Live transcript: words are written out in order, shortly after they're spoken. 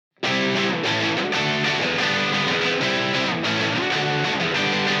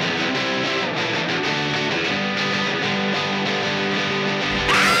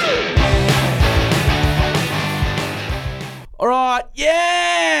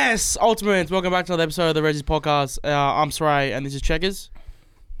Yes, Ultimates. Welcome back to another episode of the Ressies podcast. I'm Srey, and this is Checkers.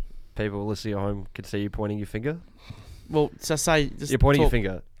 People listening at home can see you pointing your finger. Well, just say... You're pointing your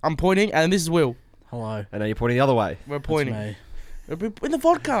finger. I'm pointing, and this is Will. Hello. And now you're pointing the other way. We're pointing. That's me. We're in the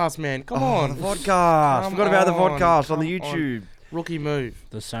podcast, man. Come on. The vodcast. Forgot about the vodcast on the YouTube. Rookie move.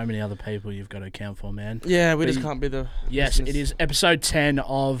 There's so many other people you've got to account for, man. Yeah, we just can't be the... Yes, business. it is episode 10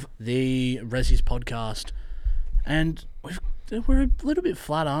 of the Ressies podcast. And we're a little bit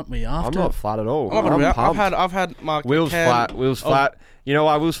flat, aren't we? I'm not flat at all. I've had my... Will's flat. Will's flat. You know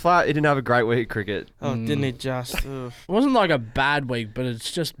why Will's flat? He didn't have a great week at cricket. Oh, didn't it just... It wasn't like a bad week, but it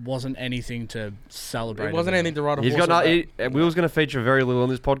just wasn't anything to celebrate. It wasn't anything to write a He's horse got about. Will's going to feature very little on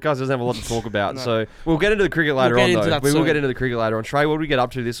this podcast. He doesn't have a lot to talk about. No. So we'll get into the cricket later on, though. We will get into the cricket later on. Srey, what did we get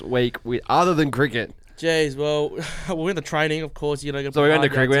up to this week other than cricket? Jeez, well, we went to training, of course. You know. So we went to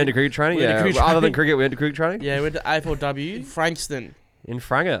cricket training? Yeah. Other than cricket, we went to cricket training? Yeah, we went to A4W, Frankston. In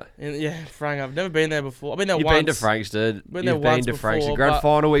Franga? Franga. I've never been there before. I've been there once. You've been to Frankston. You've been to Frankston. Grand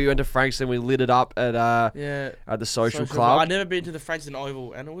final where you went to Frankston, we lit it up at the social club. I've never been to the Frankston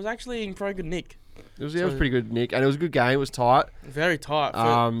Oval, and it was actually in pretty good nick. It was pretty good nick, and it was a good game. It was tight. Very tight.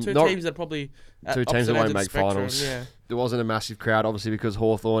 For two teams that probably... Two teams that won't make spectrum, finals. Yeah. There wasn't a massive crowd, obviously, because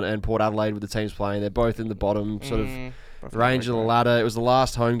Hawthorn and Port Adelaide were the teams playing. They're both in the bottom sort of range of the ladder. It was the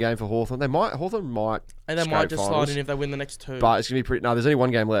last home game for Hawthorn. Hawthorn might And they might just slide in if they win the next two. But it's going to be pretty... No, there's only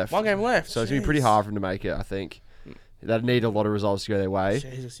one game left. One game left. So it's going to be pretty hard for them to make it, I think. They'd need a lot of results to go their way.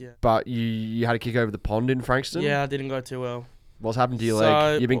 Jesus, yeah. But you had a kick over the pond in Frankston? Yeah, it didn't go too well. What's happened to your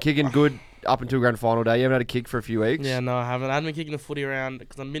leg? You've been kicking good up until grand final day. You haven't had a kick for a few weeks? Yeah, no, I haven't. I haven't been kicking the footy around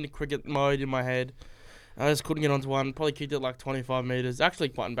because I'm in cricket mode in my head. I just couldn't get onto one. Probably kicked it like 25 metres. Actually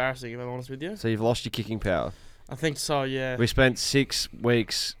quite embarrassing, if I'm honest with you. So you've lost your kicking power? I think so, yeah. We spent 6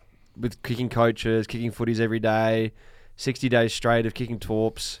 weeks with kicking coaches, kicking footies every day, 60 days straight of kicking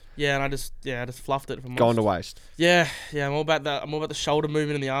torps. Yeah, and I just fluffed it. Gone to waste. Yeah, I'm all about that. I'm all about the shoulder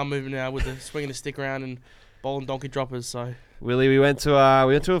movement and the arm movement now with the swinging the stick around and bowling donkey droppers, so... Willie, we went to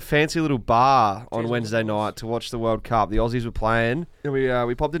a fancy little bar on Wednesday night to watch the World Cup. The Aussies were playing, and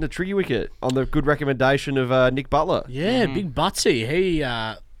we popped into Tricky Wicket on the good recommendation of Nick Butler. Yeah, Big Butsy.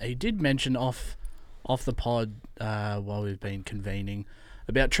 He did mention off the pod while we've been convening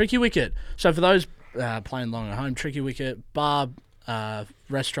about Tricky Wicket. So for those playing along at home, Tricky Wicket bar,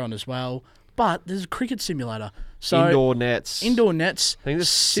 restaurant as well. But there's a cricket simulator. So Indoor nets. I think there's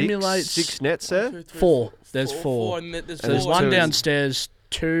six nets there. 1, 2, 3, 4. There's 4. There's one downstairs,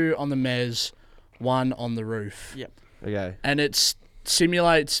 2 on the mez, 1 on the roof. Yep. Okay. And it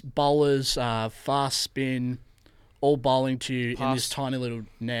simulates bowlers, fast spin, all bowling to you in this tiny little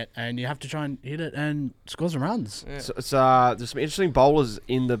net, and you have to try and hit it and score some runs. Yeah. So there's some interesting bowlers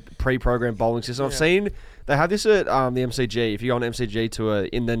in the pre-programmed bowling system. I've seen they have this at the MCG. If you go on MCG tour,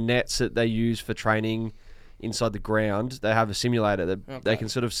 in the nets that they use for training inside the ground, they have a simulator that they can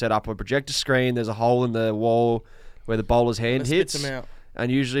sort of set up a projector screen. There's a hole in the wall where the bowler's hand hits. Spits them out.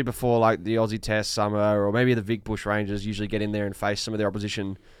 And usually before like the Aussie Test summer or maybe the Vic Bush Rangers usually get in there and face some of their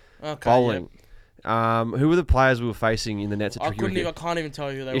opposition bowling. Yep. Who were the players we were facing in the nets at Tricky Wicket? I can't even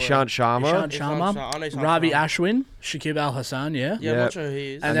tell you who they Ishant Sharma. Ravi Ashwin, Shakib Al Hassan, yeah. Yeah, I'm not sure who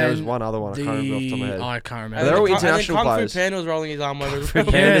he is. And there was one other one, I can't remember off the top of my head. I can't remember. They're all international Kung players. Fu Panda was rolling his arm over. Kung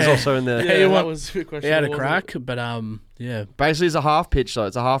Fu Panda's also in there. Yeah, that was a good question. He had a crack, but yeah. Basically, it's a half pitch, though.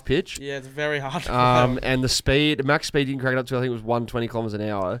 It's a half pitch. Yeah, it's very hard. And the max speed you can crank it up to, I think it was 120 kilometres an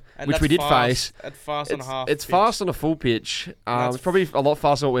hour, which we did face. At fast on a half. It's fast on a full pitch. It's probably a lot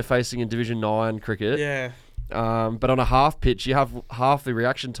faster than what we're facing in Division 9 cricket. Yeah. But on a half pitch, you have half the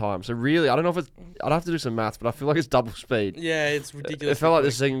reaction time. So really, I don't know if it's... I'd have to do some maths, but I feel like it's double speed. Yeah, it's ridiculous. It felt like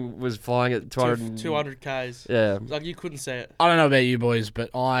this thing was flying at 200 Ks. Yeah. Like, you couldn't see it. I don't know about you boys, but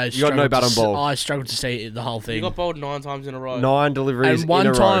You got no bat on ball. I struggled to see the whole thing. You got bowled 9 times in a row. 9 deliveries and one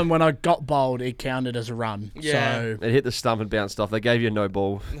in a time row. when I got bowled, it counted as a run. Yeah. So It hit the stump and bounced off. They gave you a no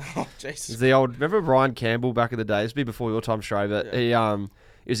ball. Oh, Jesus. It's the old... Remember Ryan Campbell back in the day? This would be before your time, Srey, but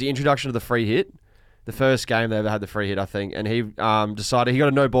it was the introduction of the free hit. The first game they ever had the free hit, I think, and he decided he got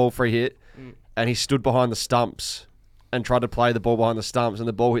a no ball free hit, and he stood behind the stumps and tried to play the ball behind the stumps, and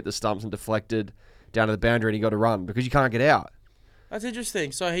the ball hit the stumps and deflected down to the boundary, and he got a run because you can't get out. That's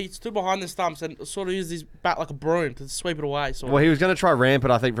interesting. So he stood behind the stumps and sort of used his bat like a broom to sweep it away. Well, he was going to try ramp it,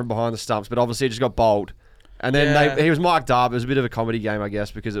 I think, from behind the stumps, but obviously it just got bowled. And then he was mic'd up. It was a bit of a comedy game, I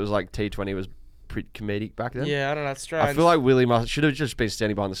guess, because it was like T20 was pretty comedic back then. Yeah, I don't know. It's strange. I feel like Willie should have just been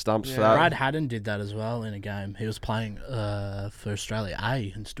standing behind the stumps for that. Brad Haddon did that as well in a game. He was playing for Australia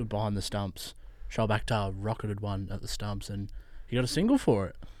A and stood behind the stumps. Shoalbaktar rocketed one at the stumps and he got a single for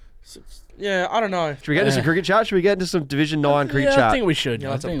it. Yeah, I don't know. Should we get into some cricket chat? Should we get into some Division 9 cricket I chat? think we should. Yeah,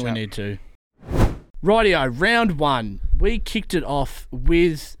 I let's have think a we chat. need to. Rightio, round 1. We kicked it off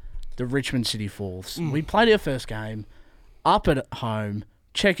with the Richmond City Fourths. We played our first game up at home.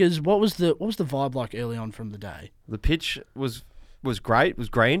 Checkers, what was the vibe like early on from the day? The pitch was great. It was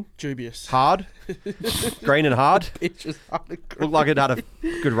green, Dubious. hard, green and hard. Pitch was Looked like it had a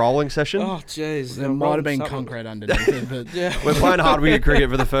good rolling session. Oh, jeez. There might have been concrete underneath it, but Yeah. We're playing hard wicket cricket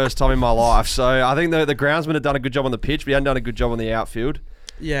for the first time in my life, so I think the groundsmen have done a good job on the pitch, but he hadn't done a good job on the outfield.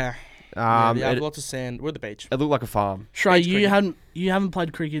 Yeah. Yeah, It, lots of sand. We're at the beach. it looked like a farm. Shrey, Beach cricket. you haven't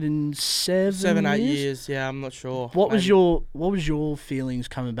played cricket in 7 8 years? years. Yeah, I'm not sure. What was Maybe. your feelings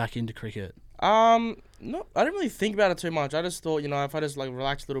coming back into cricket? No, I didn't really think about it too much. I just thought, if I just like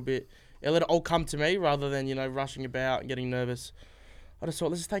relax a little bit, it'll let it all come to me rather than rushing about and getting nervous. I just thought,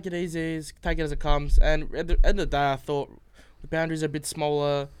 let's just take it easy, take it as it comes. And at the end of the day, I thought the boundaries are a bit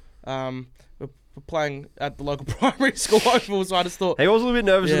smaller. We're playing at the local primary school oval, so I just thought, He was a little bit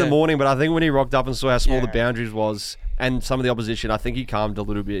nervous in the Yeah. morning, but I think when he rocked up and saw how small the Yeah. boundaries was and some of the opposition, I think he calmed a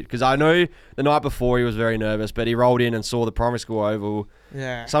little bit. Because I know the night before he was very nervous, but he rolled in and saw the primary school oval.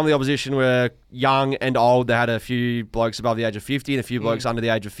 yeah, Some of the opposition were young and old. They had a few blokes above the age of 50 and a few blokes under the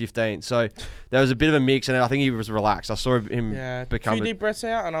age of 15. So there was a bit of a mix, and I think he was relaxed. I saw him yeah. become... Few deep breaths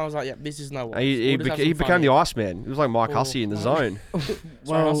out, and I was like, yeah, this is no one. He became the Iceman. He was like Mike Hussey in the zone.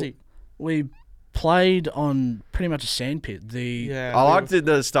 Well, we played on pretty much a sandpit. Yeah, I liked it at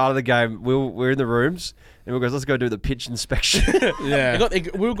the start of the game. We're in the rooms, and we goes, let's go do the pitch inspection. Yeah.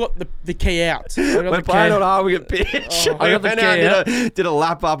 We got the key out. We're playing on hard wicket pitch. Oh, I got the went out key out. and did a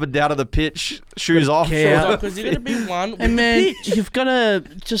lap up and down of the pitch, shoes off. key out. Because you're gonna be one. And with man, the pitch. you've got to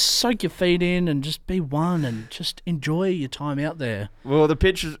just soak your feet in and just be one and just enjoy your time out there. Well, the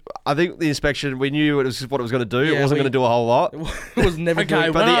pitch, I think the inspection, we knew it was what it was going to do. It Yeah, wasn't going to do a whole lot. It was never Okay,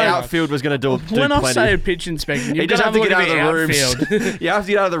 good. But when the I- outfield was going to do When I plenty. say a pitch inspection, You you've just got have to to get have out a of look the at the rooms. outfield. You have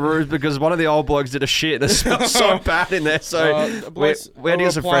to get out of the rooms because one of the old blokes did a shit and it smelled so bad in there. So we had to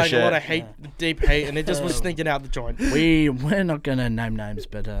get some fresh A lot air. of heat, deep heat, and it just was sneaking out the joint. We're not going to name names,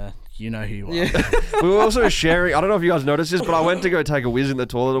 but you know who you are. Yeah. We were also sharing. I don't know if you guys noticed this, but I went to go take a whiz in the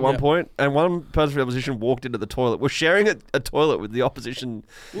toilet at one Yeah. point, and one person from the opposition walked into the toilet. We're sharing a toilet with the opposition.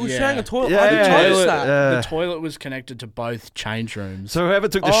 We were Yeah. sharing a toilet. Yeah, I didn't yeah, notice yeah. that. The toilet was connected to both change rooms. So whoever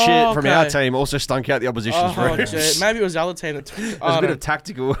took the Oh, shit from our okay. team also stunk out the opposition's Oh, rooms. gee. Maybe it was the other team that took it. It was a bit of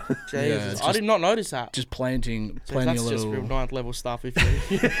tactical. Jesus. it's I just- did not notice that. just planting So a that's just little, real ninth level stuff. If planting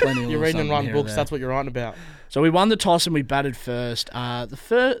a you're little reading and something writing here and books, there. that's what you're writing about. So we won the toss and we batted first.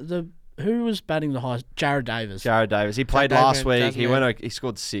 Who was batting the highest? Jared Davis. Jared Davis. He played Jared last Davis, week. Jasmine. He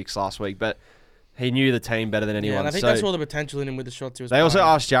scored 6 last week, but he knew the team better than anyone. Yeah, and I think so they saw the potential in him with the shots he was they also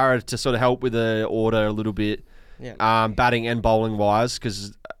playing. asked Jared to sort of help with the order a little bit, Yeah. batting and bowling wise,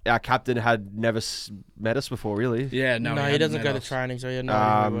 because our captain had never met us before, really. Yeah, No, no, he hadn't doesn't met go to us. training, so he had no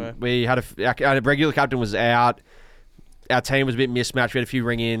idea who we were. We had our regular captain was out. Our team was a bit mismatched. We had a few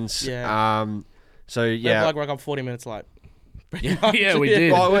ring-ins. Yeah. So Yeah. yeah. Like rock up 40 minutes late. Yeah, we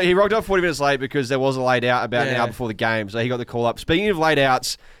did. Well, he rocked up 40 minutes late because there was a laid out about an Yeah. hour before the game, so he got the call up. Speaking of laid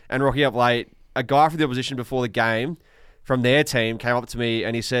outs and rocking up late, a guy from the opposition before the game from their team came up to me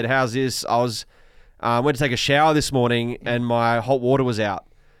and he said, "How's this? I went to take a shower this morning and my hot water was out."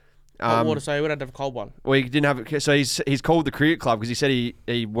 Hot water, so he would have to have a cold one. Well, he didn't have it. So he's called the cricket club because he said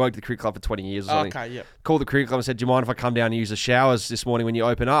he worked at the cricket club for 20 years or something. Okay, yeah. Called the cricket club and said, "Do you mind if I come down and use the showers this morning when you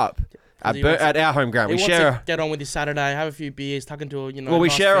open up?" He wants- At our home ground. He We wants share. to get on with his Saturday, have a few beers, tuck into a, Well, we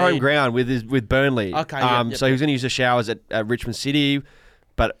nice share a home feed. ground with Burnley. Okay, yep, So he was going to use the showers at Richmond City,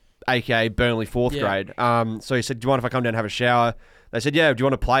 but AKA Burnley 4th Yeah. grade. So he said, "Do you mind if I come down and have a shower?" They said, "Yeah, do you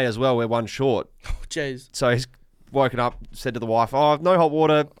want to play as well? We're one short." Jeez. So he's woken up, said to the wife, "Oh, no hot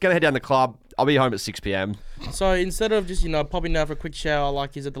water. Gonna head down to the club. I'll be home at 6 p.m." So instead of just, popping down for a quick shower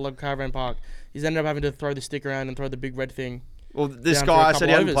like he's at the local caravan park, he's ended up having to throw the stick around and throw the big red thing. Well, this Down for a guy couple said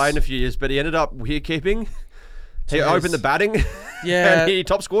he hadn't overs. played in a few years, but he ended up wicket keeping. He Jeez. opened the batting Yeah. and he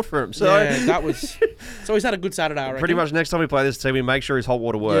top scored for him. So Yeah, that was... So he's had a good Saturday, I reckon. pretty much next time we play this team, we make sure his hot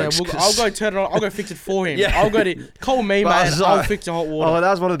water Yeah, works. I'll go turn it on. I'll go fix it for him. Yeah. I'll go to... Call me, But mate, I and was I'll like- fix the hot water. Oh, that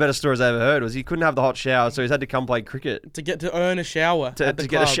was one of the better stories I ever heard. Was he couldn't have the hot shower, so he's had to come play cricket To earn a shower to at the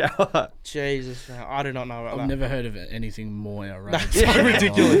get a club. shower. Jesus, I do not know about I've that. never heard of anything more outrageous. That's so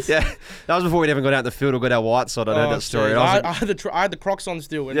ridiculous. Yeah, that was before we'd even got out in the field or got our white side. I heard that story. jeez. And I was I, like, I had the Crocs on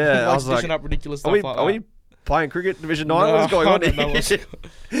still. And Yeah, I was dishing like, up ridiculous are stuff we, like are that. we playing cricket Division 9? No, What's going I on don't know here? what's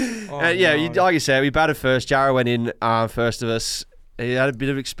Oh, And yeah, no. like you said, we batted first. Jarrah went in first of us. He had a bit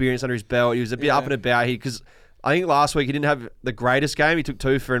of experience under his belt. He was a bit up and about here because I think last week he didn't have the greatest game. He took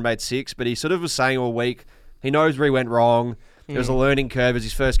 2 for and made 6, but he sort of was saying all week he knows where he went wrong. There was a learning curve. It was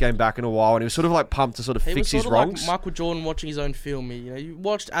his first game back in a while, and he was sort of like pumped to sort of He was fix his sort of wrongs. like Michael Jordan watching his own film. You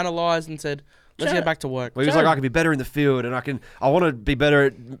watched, analysed, and said, "Let's get back to work." Well, he was like, I can be better in the field, and I want to be better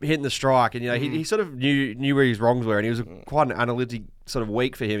at hitting the strike. And he sort of knew where his wrongs were, and he was quite an analytic sort of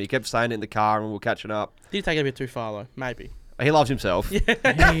week for him. He kept saying it in the car, and we were catching up. Did he take it a bit too far though? Maybe. He loves himself. He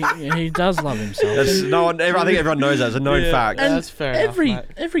does love himself. I think everyone knows that. It's a known fact. And that's fair enough, mate.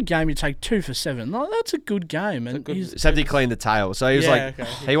 every game you take 2 for 7. Like, that's a good game. And Except he cleaned the tail. So he was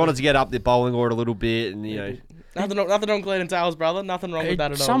he wanted to get up the bowling order a little bit, and Nothing wrong cleaning tails, brother. Nothing wrong with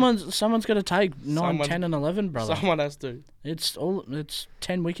that at all. Someone's got to take 9, 10, and 11, brother. Someone has to. It's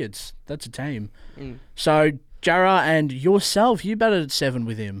 10 wickets. That's a team. So Jarrah and yourself, you batted at 7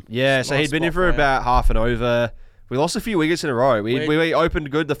 with him. Yeah, so he'd been in for about half an over. We lost a few wickets in a row. We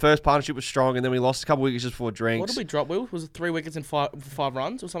opened good. The first partnership was strong, and then we lost a couple wickets just before drinks. What did we drop? Was it 3 wickets in 5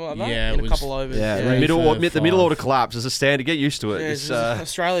 runs or something like that? Yeah, in a couple overs. Yeah, Yeah. the middle order collapse is a standard. Get used to it. Yeah, It's,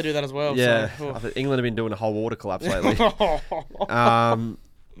 Australia do that as well. yeah, So, I think England have been doing a whole order collapse lately.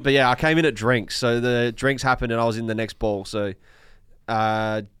 But yeah, I came in at drinks. So the drinks happened, and I was in the next ball. So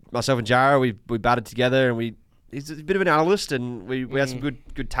myself and Jarrah, we batted together, and he's a bit of an analyst, and we had some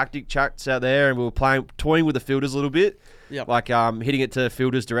good tactic chats out there, and we were toying with the fielders a little bit. Yep. Like hitting it to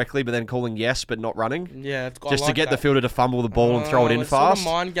fielders directly, but then calling yes, but not running. Yeah, Just to get the fielder to fumble the ball and throw it in it's fast. Sort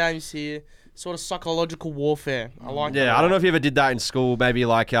of mind games here, sort of psychological warfare. I like. Yeah, I don't know if you ever did that in school. Maybe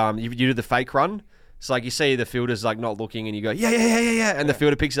like you did the fake run. It's like you see the fielder's like not looking, and you go yeah, and the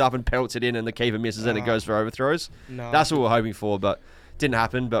fielder picks it up and pelts it in, and the keeper misses, and it goes for overthrows. No. That's what we're hoping for, but didn't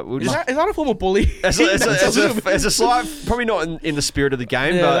happen. But we'll Is just. that a form of bully? It's a slight, probably not in the spirit of the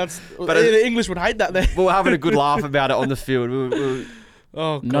game, but the English would hate that. There, we were having a good laugh about it on the field. oh,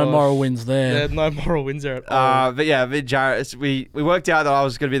 No gosh. moral wins there. Yeah, no moral wins there at all. But yeah, with Jarrah, we worked out that I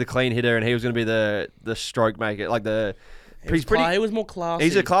was going to be the clean hitter, and he was going to be the stroke maker, like the. He was more classy.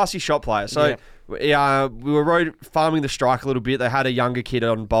 He's a classy shot player. So we were farming the strike a little bit. They had a younger kid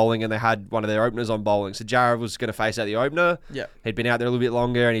on bowling, and they had one of their openers on bowling. So Jarrah was going to face out the opener. Yeah. He'd been out there a little bit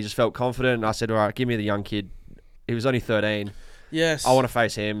longer, and he just felt confident. And I said, all right, give me the young kid. He was only 13. Yes. I want to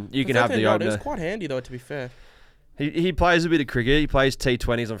face him. You can have the It opener. was quite handy, though, to be fair. He plays a bit of cricket. He plays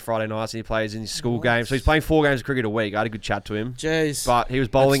T20s on Friday nights, and he plays in his school games. So he's playing 4 games of cricket a week. I had a good chat to him. Jeez. But he was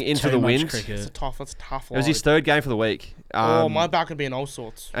bowling That's into too the much wind. cricket. That's a tough It was his load. 3rd game for the week. My back would be in all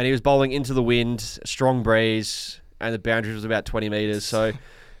sorts. And he was bowling into the wind, a strong breeze, and the boundary was about 20 metres. So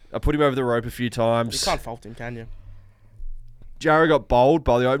I put him over the rope a few times. You can't fault him, can you? Jarrah got bowled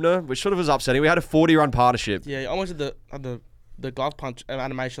by the opener, which sort of was upsetting. We had a 40-run partnership. Yeah, I almost had the glove punch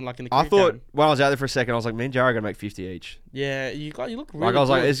animation like in the I cricket thought game. when I was out there for a second, I was like, me and Jarrah are going to make 50 each. Yeah, you look really Like I was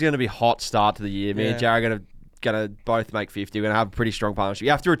like, good. this is going to be a hot start to the year. Me and Jarrah are going to both make 50. We're going to have a pretty strong partnership.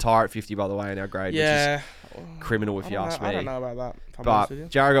 You have to retire at 50, by the way, in our grade, which is criminal if you ask me. I don't know about that. If I'm honest with you.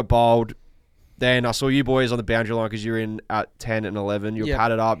 But Jarrah got bowled. Then I saw you boys on the boundary line because you were in at 10 and 11. You were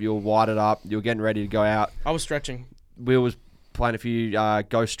padded up. You were wired up. You were getting ready to go out. I was stretching. Will was playing a few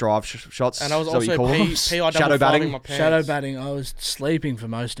ghost drive shots. And I was is that what you also call them? PI Shadow batting. my pants. Shadow batting. I was sleeping for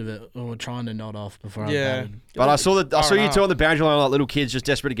most of it, or trying to nod off before I Yeah. batted. But I saw you two on the boundary line like little kids just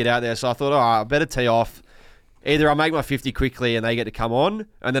desperate to get out there. So I thought, all right, I better tee off. Either I make my 50 quickly and they get to come on,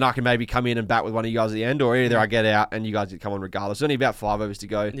 and then I can maybe come in and bat with one of you guys at the end, or either I get out and you guys get to come on regardless. There's only about 5 overs to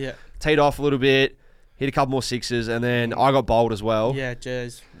go. Yeah. Teed off a little bit, hit a couple more sixes, and then I got bowled as well Yeah,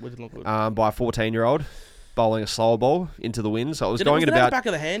 jeez. Wouldn't look good. by a 14-year-old. Bowling a slower ball into the wind, so it was Was going it at at the about back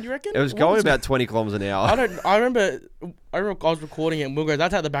of the hand, you reckon? it was What going it? about 20 kilometers an hour. I remember I was recording it and Will goes,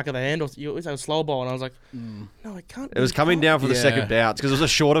 that's at the back of the hand. Or you always have a slow ball. And I was like, no, it can't. It was coming down for the Yeah. second bounce because it was a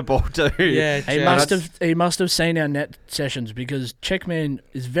shorter ball too. Yeah, He must have seen our net sessions because Checkman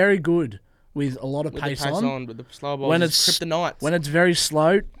is very good with a lot of with pace, the pace on. on. But the slow ball When is it's- kryptonite. When it's very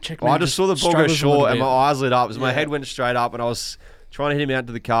slow, Checkman. I just saw the ball go struggles a little short and bit. my eyes lit up as my Yeah. head went straight up and I was trying to hit him out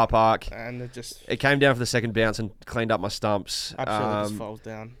to the car park. And it just It came down for the second bounce and cleaned up my stumps. absolutely just falls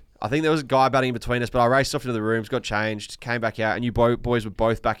down. I think there was a guy batting in between us, but I raced off into the rooms, got changed, came back out, and you boys were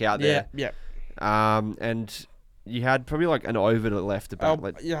both back out Yeah, there. yeah. And you had probably like an over to left to bat,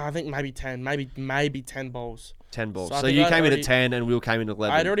 like Yeah, I think maybe 10. Maybe 10 balls. 10 balls. So I So think you I'd came in already- at 10 and Will came in at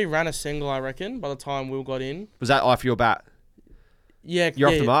 11. I'd already ran a single, I reckon, by the time Will got in. Was that off your bat? Yeah, You're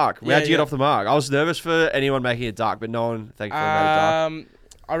yeah, off the mark. How'd you get off the mark? I was nervous for anyone making a duck, but no one, thankfully, made a duck.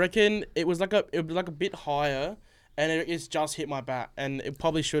 I reckon it was like a bit higher, and it's just hit my bat, and it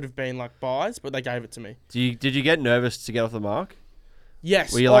probably should have been like buys, but they gave it to me. Did you get nervous to get off the mark?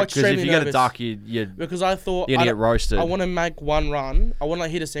 Yes, Were you like, because if extremely you get a nervous. duck, you'd Because I thought you're gonna get roasted. I want to make one run. I want to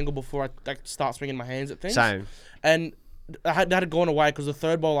like, hit a single before I like, start swinging my hands at things. Same. And that had gone away because the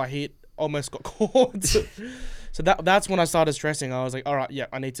third ball I hit almost got caught. So that's when I started stressing. I was like, all right, yeah,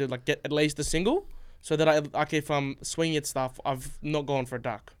 I need to like get at least the single, so that if I'm swinging at stuff, I've not gone for a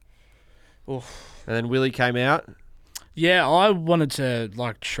duck. Oof. And then Willie came out. Yeah, I wanted to,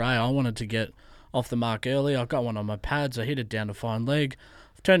 like Srey, I wanted to get off the mark early. I got one on my pads. I hit it down to fine leg.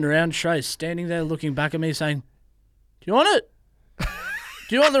 I've turned around. Srey's standing there looking back at me saying, do you want it?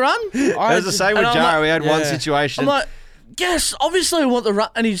 Do you want the run? It was the same with I'm Jaro. like- We had one Yeah. situation. I'm like, yes, obviously I want the run.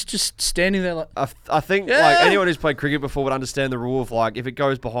 And he's just standing there like, I think Yeah. like anyone who's played cricket before would understand the rule of like if it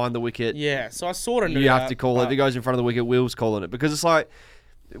goes behind the wicket, Yeah, so I sort of knew you have that, to call it. If but- it goes in front of the wicket, Will's calling it because it's like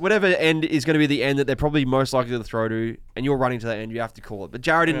whatever end is going to be the end that they're probably most likely to throw to, and you're running to that end, you have to call it. But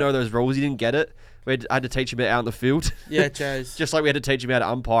Jared didn't Yeah. know those rules. He didn't get it. I had to teach him it out in the field. Yeah, Chase. Just like we had to teach him how to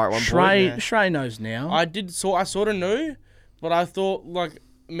umpire at one point. Srey, yeah. Srey knows now. I sort of knew, but I thought like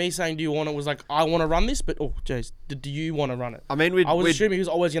me saying, "Do you want it?" was like, "I want to run this," but Chase, do you want to run it? I mean, I was we'd assuming he was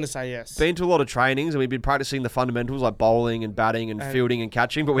always going to say yes. been to a lot of trainings and we've been practicing the fundamentals like bowling and batting and And- fielding and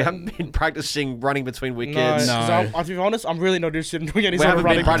catching, but we haven't been practicing running between No, wickets. No. 'cause to be honest, I'm really not interested in doing any We sort haven't of been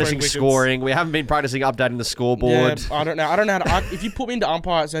running practicing between wickets. scoring. We haven't been practicing updating the Yeah, scoreboard. I don't know. I don't know how to. If you put me into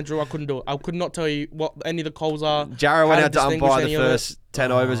umpire at Central, I couldn't do it. I could not tell you what any of the calls are. Jarrah how went to out to distinguish umpire the any of it. first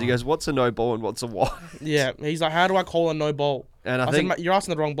 10 overs. He goes, what's a no ball and what's a wide? Yeah, he's like, "How do I call a no ball?" And I I think said, "Mate, you're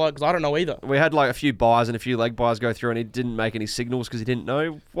asking the wrong bloke because I don't know either." we had like a few buys and a few leg buys go through and he didn't make any signals because he didn't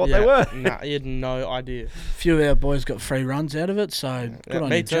know what Yeah, they were. Nah, he had no idea. A few of our boys got free runs out of it, so good Yeah, on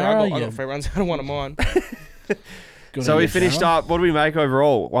me you, too. Jarrah. I got Yeah, free runs out of one of mine. good So on we you, finished Jarrah. up, what did we make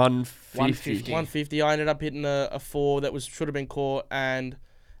overall? 150. 150. I ended up hitting a 4 that should have been caught and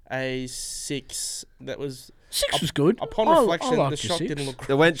a 6 that was. Six was good. Upon I reflection, liked the your shot six. didn't look.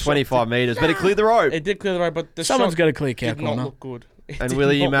 It went shot 25 metres, but it cleared the rope. It did clear the road, but the Someone's shot got a clear cow did not corner. look good. It And did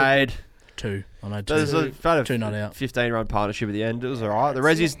Willie, you not look made... Two. I made There was two. about Two not out. 15-run partnership at the end. It was all right. The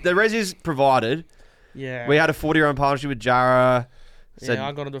Ressies provided. good. Yeah. We had a 40-run partnership with Jarrah. Said, Yeah,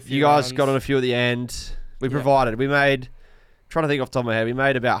 I got into a few. you guys runs. got on a few at the end. We Yeah. provided. We made... Trying to think off the top of my head, we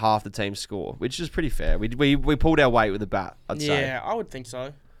made about half the team's score, which is pretty fair. We pulled our weight with the bat, I'd say. Yeah, I would think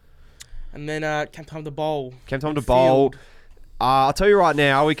so. And then came time to bowl. Came time to Field. bowl. I'll tell you right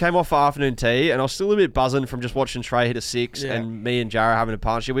now, we came off for afternoon tea, and I was still a bit buzzing from just watching Srey hit a 6 Yeah. and me and Jarrah having a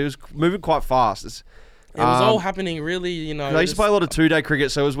partnership. We was moving quite fast. It was all happening really, you know. I used to play a lot of 2-day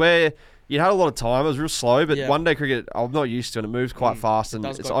cricket, so it was where you had a lot of time. It was real slow, but Yeah. 1-day cricket, I'm not used to, and it moves quite fast, and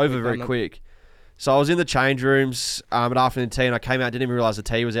does it's go over quick, very doesn't it? quick. So I was in the change rooms at afternoon tea, and I came out, didn't even realise the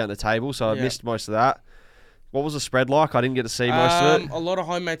tea was out on the table, so I Yeah. missed most of that. What was the spread like? I didn't get to see most of it. A lot of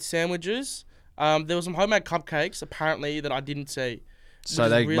homemade sandwiches. There was some homemade cupcakes apparently that I didn't see. So which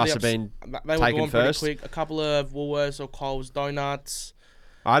is they really must have been... They were taken going first? pretty quick. A couple of Woolworths or Coles donuts.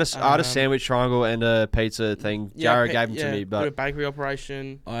 I had a Um, sandwich triangle and a pizza thing. Jarrah gave them to me, bit but of bakery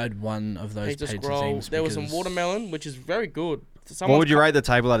operation. I had one of those Pizza pizza scroll. things. There was some because- watermelon, which is very good. what would you rate the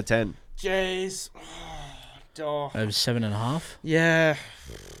table out of 10? Jeez. Oh. It was 7.5. Yeah.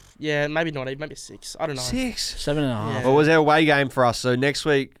 Yeah, maybe not even. Maybe 6. I don't know. 6. 7.5. Yeah. Well, it was our away game for us. So next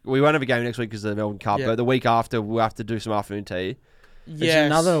week, we won't have a game next week because of the Melbourne Cup, Yeah. but the week after, we'll have to do some afternoon tea. It's Yes.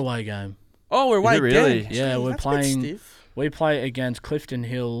 another away game. Oh, we're away it really? again. Yeah, Jeez, we're that's a bit playing- stiff. We play against Clifton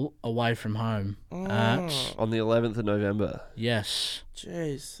Hill away from home. At On the 11th of November. yes,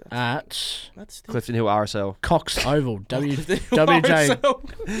 Jeez. at That's stiff. Clifton Hill RSL. Cox Oval.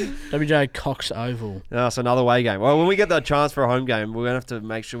 WJ Cox Oval. No, it's another away game. Well, when we get the chance for a home game, we're going to have to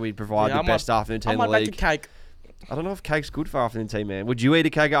make sure we provide Yeah, the I might- best afternoon tea I in the might make a league. cake. I don't know if cake's good for afternoon tea, man. Would you eat a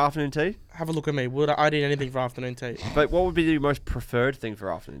cake at afternoon tea? Have a look at me. I'd eat anything for afternoon tea. But what would be your most preferred thing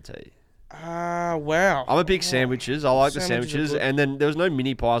for afternoon tea? Wow. I'm a big sandwiches. I like the Sandwiches are sandwiches. good. And then there was no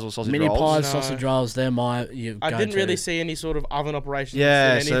mini pies or sausage Mini rolls. pies, No. sausage rolls. They're my. I didn't really see any sort of oven operations.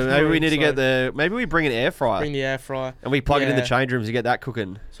 Yeah, in so any maybe we food, need to so get the... Maybe we bring an air fryer. bring the air fryer. And we plug it in the Yeah. change rooms to get that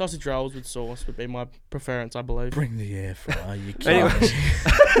cooking. Sausage rolls with sauce would be my preference, I believe. Bring the air fryer. You Anyway. can't.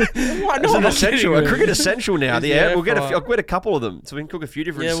 Why It's not? an essential, a cricket essential now. Is The the air, air we'll get fryer. I'll get a couple of them, so we can cook a few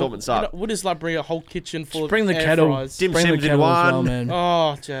different assortments up. We'll just like bring a whole kitchen full Bring of the air kettle. fryers. Dim Bring the Sims in kettle as well, one. man.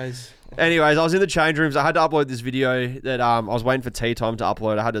 Oh, jeez. Anyways, I was in the change rooms. I had to upload this video that I was waiting for tea time to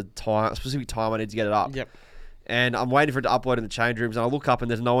upload. I had a specific time I need to get it up. Yep. And I'm waiting for it to upload in the change rooms. And I look up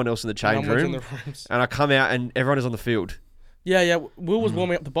and there's no one else in the change No one's room. in the rooms. And I come out and everyone is on the field. Yeah. Will was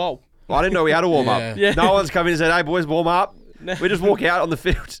warming up the bowl. Well, I didn't know we had a warm up. Yeah. Yeah. No one's come in and said, "Hey boys, warm up." We just walk out on the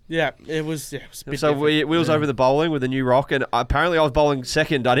field. Yeah, it was. Yeah, it was a bit So different. we was over the bowling with a new rock, and apparently I was bowling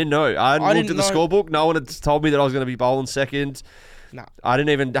second. I didn't know. I hadn't looked didn't at the know. scorebook. No one had told me that I was going to be bowling second. Nah. I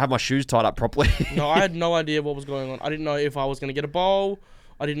didn't even have my shoes tied up properly. No, I had no idea what was going on. I didn't know if I was going to get a bowl.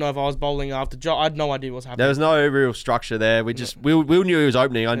 I didn't know if I was bowling after. I had no idea what was happening. There was no real structure there. We just Will knew he was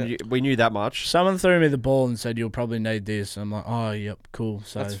opening. We knew that much. Someone threw me the ball and said, "You'll probably need this." I'm like, "Oh, yep, cool."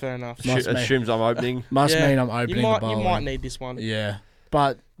 So That's fair enough. Assumes I'm opening. Must mean I'm opening the bowling. You might need this one. Yeah,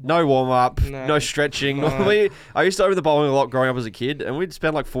 but no warm up, No. no stretching. No. Normally, I used to open the bowling a lot growing up as a kid, and we'd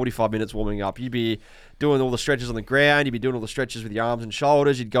spend like 45 minutes warming up. You'd be doing all the stretches on the ground. You'd be doing all the stretches with your arms and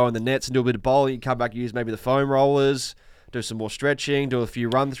shoulders. You'd go in the nets and do a bit of bowling. You'd come back, use maybe the foam rollers, do some more stretching, do a few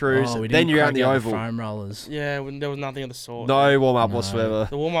run throughs. Then you're out in the oval. Foam rollers. Yeah, there was nothing of the sort. No warm up whatsoever.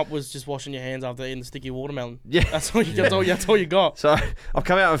 The warm up was just washing your hands after eating the sticky watermelon. Yeah, that's all you got. So I've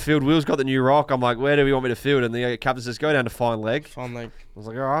come out and field. Will's got the new rock. I'm like, where do we want me to field? And the captain says, go down to fine leg. Fine leg. I was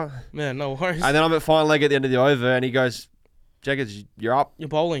like, all right. Man, no worries. And then I'm at fine leg at the end of the over, and he goes, Jaggers, you're up. You're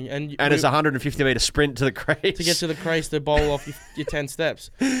bowling, and it's a 150 metre sprint to the crease. To get to the crease to bowl off your 10 steps.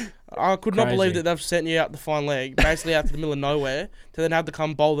 I could not believe that they've sent you out the fine leg, basically out to the middle of nowhere, to then have to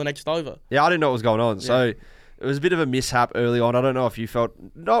come bowl the next over. Yeah, I didn't know what was going on. Yeah. So it was a bit of a mishap early on. I don't know if you felt,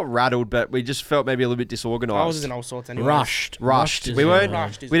 not rattled, but we just felt maybe a little bit disorganised. I was in all sorts anyway. Rushed. We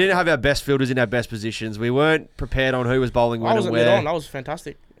didn't have our best fielders in our best positions. We weren't prepared on who was bowling when and where. I was That was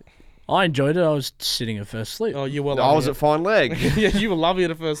fantastic. I enjoyed it. I was sitting at first sleep. Oh, you were. I was at fine leg. Yeah, you were loving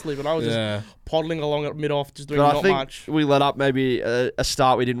it at first sleep, and I was just poddling along at mid off, just doing not much. We let up maybe a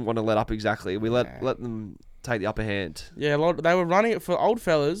start we didn't want to let up exactly. We let them take the upper hand. Yeah, they were running it for old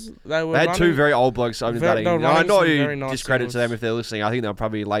fellas. They had two very old blokes opening batting. I know you discredit to them if they're listening. I think they're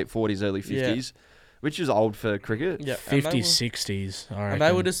probably late 40s, early 50s, which is old for cricket. Yeah, 50s, 60s. I reckon. And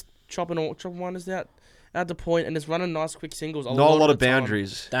they were just chopping wonders out the point and just running nice quick singles. Not a lot of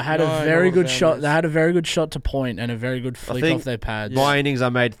boundaries. They had a very good shot. They had a very good shot to point and a very good flick off their pads. My innings, I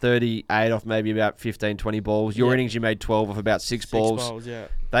made 38 off maybe about 15, 20 balls. Your innings, you made 12 off about 6 balls. Yeah.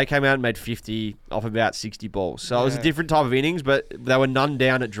 They came out and made 50 off about 60 balls. So it was a different type of innings, but there were none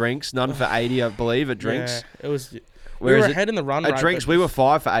down at drinks, none for 80, I believe, at drinks. Yeah, it was. We were ahead in the run rate. At drinks, we were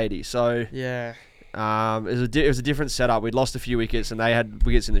 5 for 80. So yeah. It was a different setup. We'd lost a few wickets and they had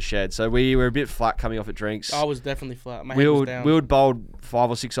wickets in the shed, so we were a bit flat coming off at drinks. I was definitely flat. My head was down. We would bowled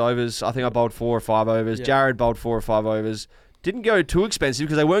 5 or 6 overs. I think I bowled 4 or 5 overs. Yeah. Jared bowled 4 or 5 overs. Didn't go too expensive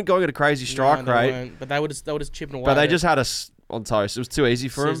because they weren't going at a crazy strike rate. Weren't, but they were just chipping away. But they just had us on toast. It was too easy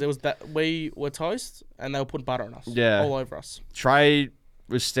for them. It was that we were toast and they were putting butter on us. Yeah, all over us. Srey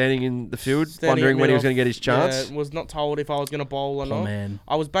was standing in the field, wondering when he was going to get his chance. Yeah, was not told if I was going to bowl or not. Man.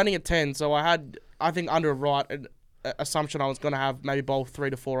 I was batting at 10, so I had, I think, under a right assumption I was going to have maybe bowl 3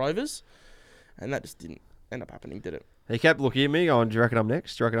 to 4 overs, and that just didn't end up happening, did it? He kept looking at me going, do you reckon I'm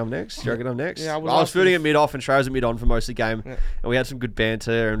next? Do you reckon I'm next? Do you reckon I'm next? Yeah, I was fielding at mid-off and Srey was at mid-on for most of the game, and we had some good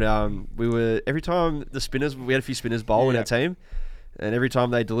banter, and we were, every time we had a few spinners bowl in our team, and every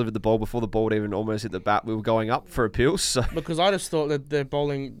time they delivered the ball before the ball would even almost hit the bat, we were going up for appeals. So. Because I just thought that their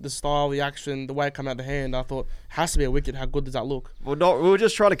bowling, the style, the action, the way it came out the hand, I thought, has to be a wicket. How good does that look? Well, we were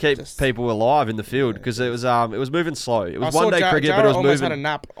just trying to keep people alive in the field because it was moving slow. It was one-day cricket, but it was moving. Almost had a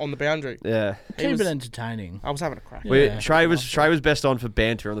nap on the boundary. Yeah. Keep it entertaining. I was having a crack. Srey was best on for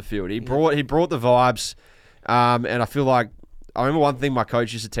banter on the field. He brought the vibes, and I feel like I remember one thing my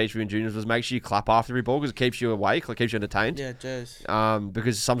coach used to teach me in juniors was make sure you clap after every ball because it keeps you awake, like keeps you entertained. Yeah, jeez.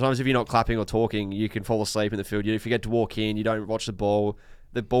 Because sometimes if you're not clapping or talking, you can fall asleep in the field. You forget to walk in, you don't watch the ball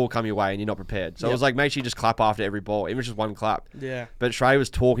will come your way and you're not prepared. So it was like make sure you just clap after every ball, even just one clap. Yeah. But Srey was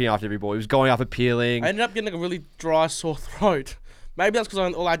talking after every ball. He was going up appealing. I ended up getting like a really dry, sore throat. Maybe that's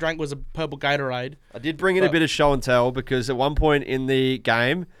because all I drank was a purple Gatorade. I did bring in a bit of show and tell because at one point in the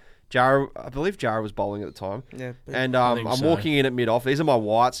game, I believe Jara was bowling at the time. Yeah. And I'm walking in at mid-off. These are my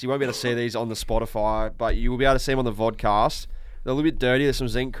whites. You won't be able to see these on the Spotify, but you will be able to see them on the vodcast. They're a little bit dirty. There's some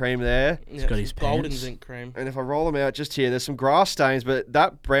zinc cream there. He's got his golden zinc cream. And if I roll them out just here, there's some grass stains, but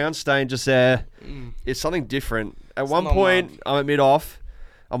that brown stain just there is something different. At one point, I'm at mid-off.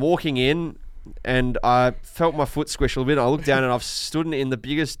 I'm walking in, and I felt my foot squish a little bit. And I looked down, and I've stood in the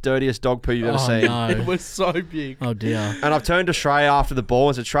biggest, dirtiest dog poo you've ever seen. No. It was so big. Oh, dear. And I've turned to Srey after the ball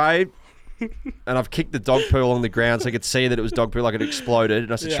and said, Srey, and I've kicked the dog poo along the ground so I could see that it was dog poo, like it exploded.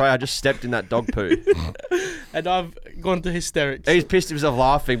 And I said, Srey, I just stepped in that dog poo. And I've gone to hysterics. He's pissed himself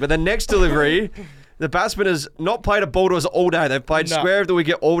laughing. But the next delivery, the batsman has not played a ball to us all day. They've played square of the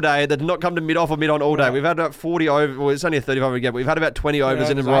wicket all day. They've not come to mid-off or mid-on all day. We've had about 40 overs. Well, it's only a 35 over again, but we've had about 20 overs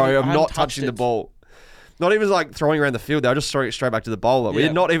in a row of not touching the ball. Not even like throwing around the field. They were just throwing it straight back to the bowler. We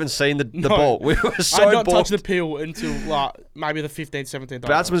had not even seen the ball. We were so I did not bored. touch the peel until like maybe the 15th, 17th.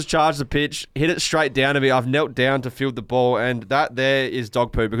 Batsman's charged the pitch, hit it straight down to me. I've knelt down to field the ball, and that there is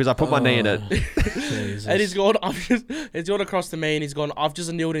dog poo because I put my knee in it. Jesus. And he's gone. He's gone across to me, and he's gone. I've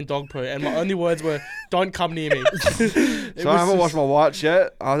just kneeled in dog poo, and my only words were, "Don't come near me." So I haven't washed my whites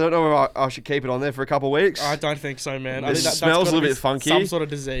yet. I don't know if I should keep it on there for a couple of weeks. I don't think so, man. It smells a little bit funky. Some sort of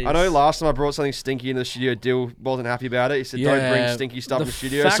disease. I know last time I brought something stinky into the studio, Dill wasn't happy about it. He said, "Don't bring stinky stuff in the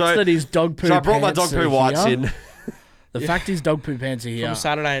studio." The fact that his dog poo so I brought my pants dog poo are whites here. in. The fact his dog poo pants are here. From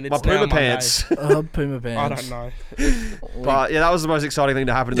Saturday, and it's My now Puma Monday. pants. Puma I pants. don't know. But yeah, that was the most exciting thing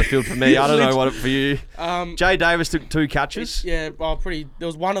to happen in the field for me. I don't know what it for you. Jay Davis took 2 catches. Yeah, well, pretty. There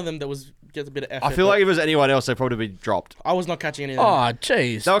was one of them that gets a bit of effort. I feel like if it was anyone else, they'd probably be dropped. I was not catching any of them. Oh,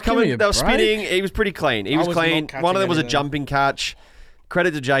 jeez. They were coming. They were break. spinning. He was pretty clean. He I was was clean. not catching One of them was a any of them. jumping catch.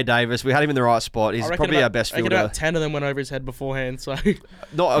 Credit to Jay Davis. We had him in the right spot. He's I reckon probably our best I reckon fielder. about 10 of them went over his head beforehand, so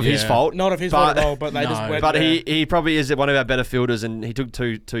Not of his Yeah. fault. not of his But- fault at all. But they just No. went. But there. he probably is one of our better fielders, and he took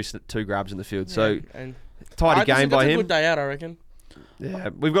two grabs in the field. So Yeah, and tidy game by That's a him. good day out, I reckon. Yeah,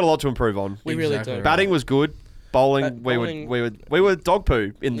 we've got a lot to improve on. We really Exactly do. right. Batting was good. Bowling, Bowling- we were dog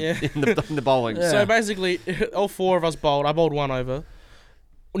poo in Yeah. in the bowling. Yeah. So basically, all 4 of us bowled. I bowled 1 over.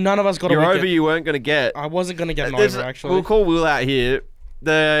 None of us got You're a wicket. over. You weren't going to get. I wasn't going to get an There's- over, actually. We'll call Will out here.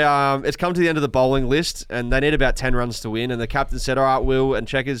 It's come to the end of the bowling list, and they need about 10 runs to win. And the captain said, "All right, Will and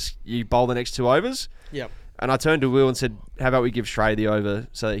Checkers, you bowl the next 2 overs." Yep. And I turned to Will and said, "How about we give Srey the over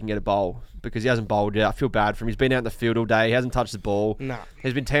so that he can get a bowl because he hasn't bowled yet. I feel bad for him. He's been out in the field all day. He hasn't touched the ball. Nah.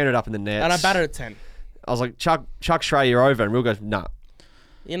 He's been tearing it up in the net." And I batted at 10. I was like, "Chuck Srey, you're over." And Will goes, "Nah."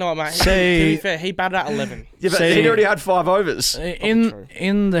 You know what, mate? See- To be fair, he batted at 11. Yeah, but See- he'd already had 5 overs. true.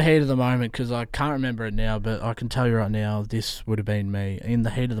 In the heat of the moment, because I can't remember it now, but I can tell you right now, this would have been me. In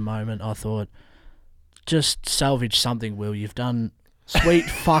the heat of the moment, I thought, just salvage something, Will. You've done sweet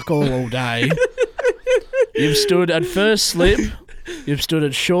fuck all day. You've stood at first slip. You've stood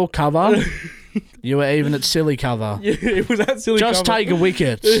at short cover. You were even at silly cover. Yeah, it was that silly Just cover. take a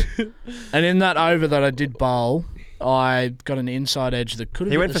wicket. And in that over that I did bowl, I got an inside edge that could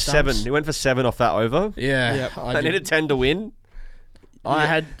have He hit went the for 7. stumps. He went for 7 off that over. Yeah. Yep. They needed 10 to win.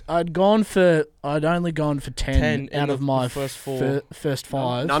 I'd only gone for 10 10 in out of the my first 4. first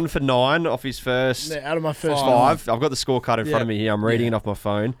 5. None for 9 off his first Yeah, out of my first 5. I've got the scorecard in front Yeah. of me here. I'm reading Yeah. it off my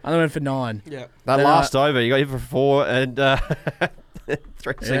phone. I only went for 9. Yeah. That Then last over, you got hit for 4 and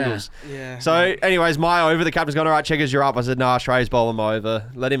 3 Yeah. singles. Yeah. So, anyways, my over. The captain's gone, "All right, Checkers, you're up." I said, "Nah, Shrey's bowling my over.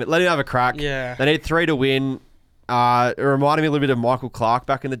 Let him have a crack." Yeah. They need 3 to win. It reminded me a little bit of Michael Clark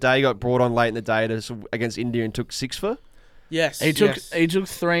back in the day. He got brought on late in the day against India and took 6 for. Yes. He took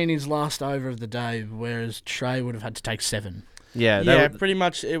yes. 3 in his last over of the day, whereas Srey would have had to take 7. Yeah, Yeah, they pretty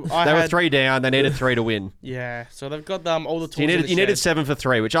much. were 3 down. They needed 3 to win. Yeah, so they've got all the tools. So you in the needed shed. 7 for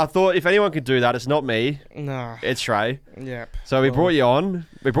 3, which I thought if anyone could do that, it's not me. Nah. It's Srey. Yeah. So we brought you on.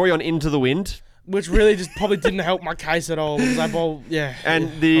 We brought you on into the wind. Which really just probably didn't help my case at all because I bowled. Yeah.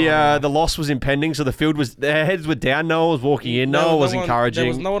 And the loss was impending, so the field was, their heads were down. No one was walking in. No one was encouraging. There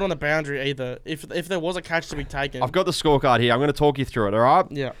was no one on the boundary either. If there was a catch to be taken. I've got the scorecard here. I'm going to talk you through it. All right.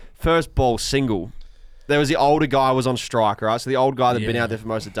 Yeah. First ball, single. There was the older guy was on strike. All right. So the old guy that'd been Yeah. out there for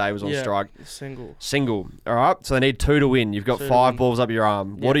most of the day was on Yeah. strike. Single. Single. All right. So they need 2 to win. You've got 2 to 5 win. balls up your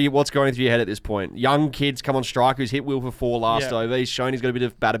arm. Yeah. What's going through your head at this point? Young kids come on strike who's hit Will for 4 last Yeah. over. He's shown he's got a bit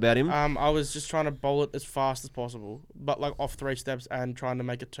of bat about him. I was just trying to bowl it as fast as possible, but like off 3 steps and trying to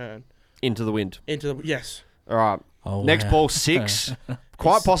make a turn Into the wind. into the yes. All right. Oh, Next wow. ball, 6.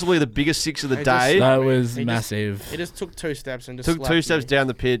 Quite possibly the biggest 6 of the He day. just- That was He just- massive. It just took 2 steps and just Took slapped 2 steps me. down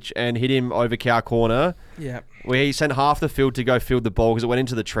the pitch and hit him over cow corner. Yeah. Where he sent half the field to go field the ball because it went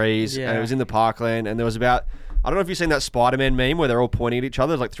into the trees and Yeah. it was in the parkland and there was about, I don't know if you've seen that Spider-Man meme where they're all pointing at each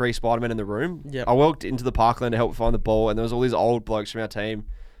other. There's like 3 Spider-Men in the room. Yep. I walked into the parkland to help find the ball and there was all these old blokes from our team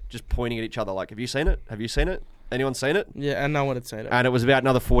just pointing at each other like, have you seen it? Have you seen it? Anyone seen it? Yeah, and no one had seen it. And it was about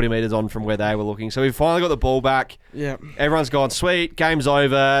another 40 metres on from where they were looking. So we finally got the ball back. Yeah. Everyone's gone, sweet, game's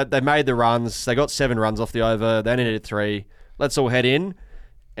over. They made the runs. They got 7 runs off the over. They only needed 3. Let's all head in.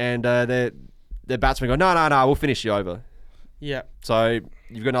 And their batsmen go, no, we'll finish you over. Yeah. So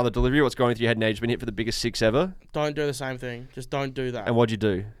you've got another delivery. What's going through your head now? You've been hit for the biggest 6 ever. Don't do the same thing. Just don't do that. And what'd you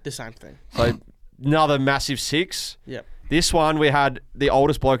do? The same thing. So another massive 6. Yep. This one, we had the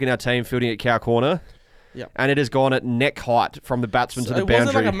oldest bloke in our team fielding at cow corner. Yep. And it has gone at neck height from the batsman to the it boundary.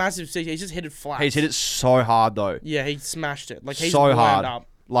 wasn't like a massive 6. He just hit it flat. He's hit it so hard, though. Yeah, he smashed it. Like he's so wound hard. up.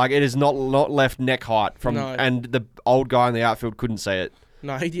 Like it is not left neck height from, No. and the old guy in the outfield couldn't see it.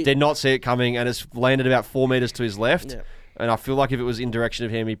 No, he did. Did not see it coming, and it's landed about 4 meters to his left. Yeah. And I feel like if it was in direction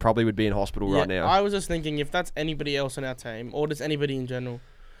of him, he probably would be in hospital right now. I was just thinking if that's anybody else on our team or just anybody in general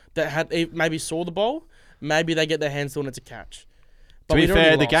that maybe saw the ball, maybe they get their hands on it to catch. To be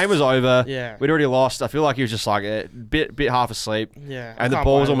fair, the game was over. Yeah. We'd already lost. I feel like he was just like a bit half asleep. Yeah. And the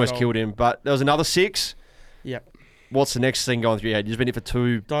ball's almost killed him. But there was another 6. Yep. What's the next thing going through your head? You've been here for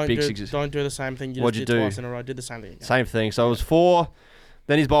 2 big sixes. Don't do the same thing you What'd just you did do? twice in a row. Did the same thing again. Same thing. So it was 4.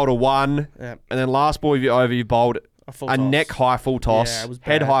 Then he's bowled a 1. Yep. And then last ball you bowled A neck high full toss. Yeah, it was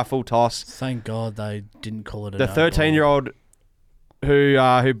head bad. high full toss. Thank God they didn't call it a The no ball. 13-year-old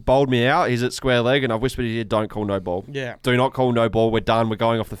who bowled me out, he's at square leg, and I've whispered in his ear, don't call no ball. Yeah. Do not call no ball. We're done. We're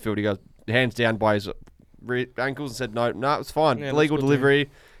going off the field. He goes, hands down by his ankles and said, no, it's fine. Yeah, Legal that's good delivery.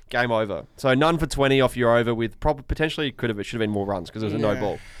 Game over. So none for 20 off your over with potentially it should have been more runs because there was a no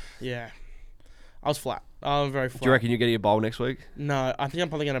ball. Yeah. I was flat. I'm very flat. Do you reckon you're getting a bowl next week? No, I think I'm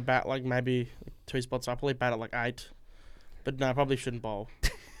probably going to bat like maybe 2 spots. I'll probably bat at like 8. But no, I probably shouldn't bowl.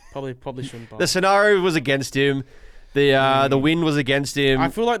 Probably shouldn't bowl. The scenario was against him. The wind was against him. I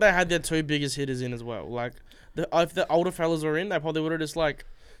feel like they had their 2 biggest hitters in as well. Like, if the older fellas were in, they probably would have just like,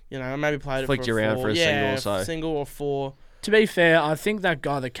 maybe played Flicked it for you a around 4. for a single or so. Single or 4. To be fair, I think that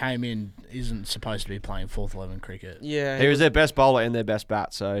guy that came in isn't supposed to be playing 4th 11 cricket. Yeah. He was their best bowler and their best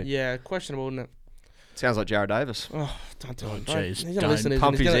bat, so Yeah, questionable, isn't it? sounds like Jared Davis. Oh, don't do it. jeez. He's going to Don't listen.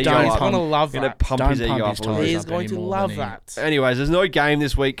 pump his He's ego going up. to love Gonna that. pump Don't his ego pump up his a toes little bit. He's up going to anymore love than that. Anyways, there's no game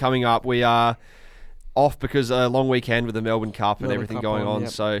this week coming up. We are off because a long weekend with the Melbourne Cup and Melbourne everything Cup going on. yep.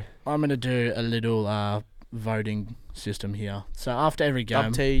 So I'm going to do a little voting system here. So after every game,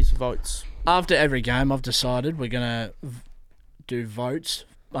 Dub tees, votes. I've decided we're going to do votes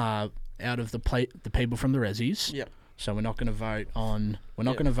out of the people from the Ressies. Yep. So we're not going to vote on. We're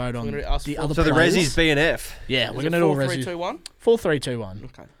not Yep. going to vote So on we're gonna ask the for- other the players. Ressies B and F. Yeah, Is we're it going to do all 4, 3, Ressies. 2, 1? 4, 3, 2, 1.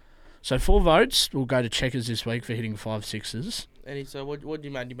 Okay. So 4 votes will go to Checkers this week for hitting 5 sixes. And so what did you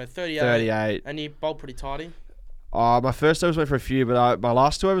make? You made 38. 38. And you bowled pretty tidy. My first overs went for a few, but my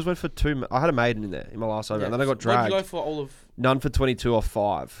last 2 overs went for 2. I had a maiden in there in my last over, and then I got What did dragged. you go for all of? None for 22 off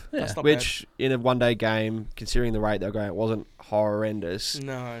 5. Yeah. That's not Which, in a one-day game, considering the rate they were going, it wasn't horrendous. bad.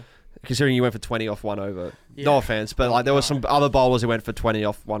 No. Considering you went for 20 off 1 over. Yeah. No offense, but like there were No. some other bowlers who went for 20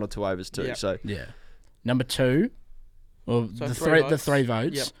 off 1 or 2 overs too. Yep. So Yeah. Number 2, well, So the 3 three votes.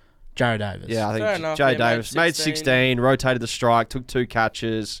 votes. Yep. Jared Davis. yeah, I Fair think enough. Jay Yeah, Davis made 16, rotated the strike, took 2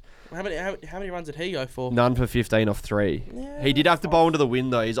 catches, How many runs did he go for? none for 15 off 3. Yeah, He did have to bowl into the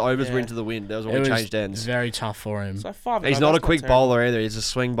wind though. His overs were Yeah. into the wind. That was It when we was changed ends. very tough for him. So 5. He's not a quick bowler either. He's a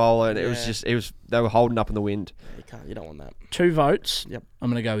swing bowler, and it was Yeah. just they were holding up in the wind. You don't want that. 2 votes. Yep. I'm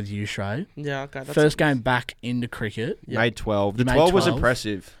going to go with you, Srey. Yeah. Okay. First game back into cricket. Yep. Made 12. The You made 12 was 12.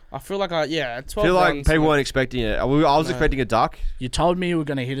 impressive. I feel like 12 I feel like runs, people weren't expecting it. I was No. expecting a duck. You told me you were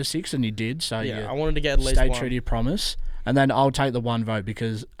going to hit a 6, and you did. So Yeah, I you wanted to get at least stay one. true to your promise. And then I'll take the 1 vote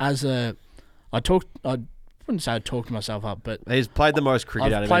because I wouldn't say I talked myself up, but He's played the most cricket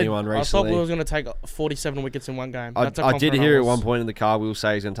I've out of played- anyone I thought recently. we was going to take 47 wickets in one game. I That's how did confident hear I at was. one point in the car, Will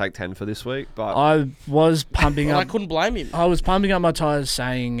say he's going to take 10 for this week, but I was pumping Well, I up. couldn't blame him. I was pumping up my tyres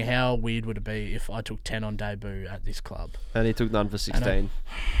saying how weird would it be if I took 10 on debut at this club. and he took none for 16.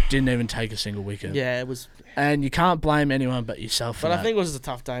 Didn't even take a single wicket. Yeah, it was. And you can't blame anyone but yourself for But that. I think it was a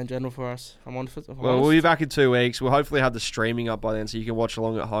tough day in general for us. I'm on. Well, we'll be back in 2 weeks. We'll hopefully have the streaming up by then, so you can watch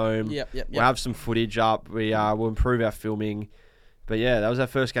along at home. Yep. We'll have some footage up. We'll improve our filming. But yeah, that was our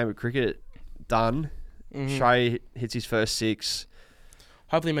first game of cricket done. Mhm. Srey hits his first 6.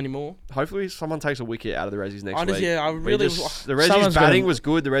 Hopefully many more. Hopefully someone takes a wicket out of the Ressies next I just, week. yeah, I really. The Ressies Someone's batting gotta- was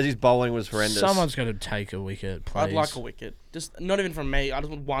good. The Ressies bowling was horrendous. Someone's got to take a wicket, please. I'd like a wicket. Just not even from me. I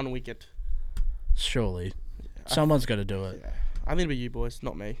just want 1 wicket. Surely. Someone's got to do it. Yeah. I think it'll be you boys,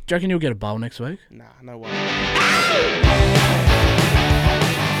 not me. Do you reckon you'll get a bowl next week? Nah, no way.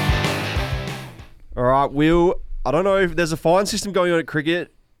 All right, Will. I don't know if there's a fine system going on at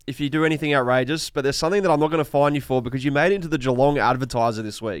cricket if you do anything outrageous, but there's something that I'm not going to fine you for because you made it into the Geelong Advertiser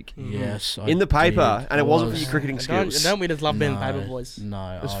this week. Yes. I In the paper, did. and it wasn't for was. your cricketing skills. Don't we just love being No, paper boys?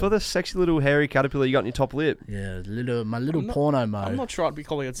 No. It was for the sexy little hairy caterpillar you got in your top lip. Yeah, my little I'm not- porno I'm mode. not sure I'd be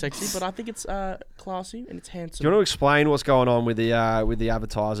calling it sexy, but I think it's classy and it's Do handsome. you want to explain what's going on with the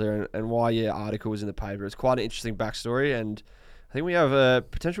Advertiser and why your article was in the paper? It's quite an interesting backstory, and I think we have a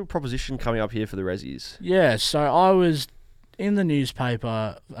potential proposition coming up here for the Ressies. Yeah, so I was in the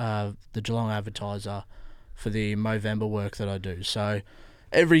newspaper, the Geelong Advertiser, for the Movember work that I do. So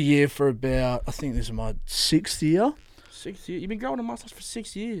every year for about, I think this is my 6th year. 6 years. You've been growing a mustache for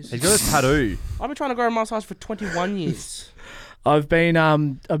 6 years. He's got a tattoo. I've been trying to grow a mustache for 21 years. I've been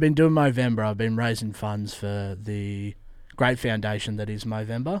doing Movember. I've been raising funds for the great foundation that is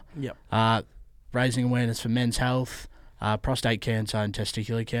Movember. Yep. Raising awareness for men's health, prostate cancer and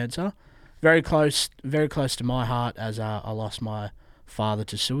testicular cancer. Very close to my heart as I lost my father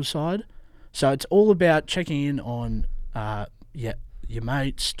to suicide. So it's all about checking in on your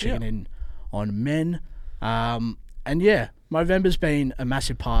mates, checking in on men. And yeah, Movember's been a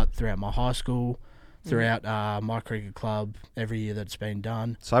massive part throughout my high school, throughout my cricket club, every year that it's been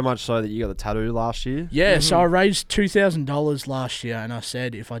done. So much so that you got the tattoo last year? Yeah, so I raised $2,000 last year, and I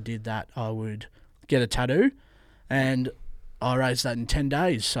said if I did that, I would get a tattoo. And I raised that in 10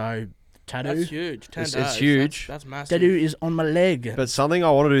 days, so tattoo. That's huge. 10 days. It's huge. That's massive. Tattoo is on my leg. But something I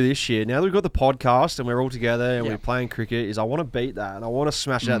want to do this year, now that we've got the podcast and we're all together and Yeah. we're playing cricket, is I want to beat that and I want to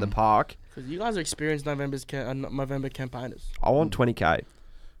smash it out the park. Because you guys are experienced November campaigners. I want 20k.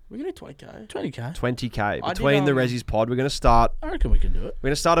 We're going to do 20k. 20k. 20k. I Between did, the Ressies pod, we're going to start. I reckon we can do it. We're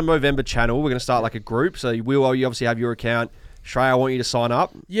going to start a Movember channel. We're going to start like a group. So you obviously have your account. Srey, I want you to sign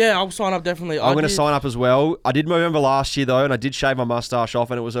up. Yeah, I'll sign up definitely. I'm going to sign up as well. I did Movember last year though, and I did shave my mustache off,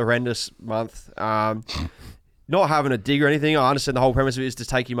 and it was a horrendous month. Not having a dig or anything. I understand the whole premise of it is to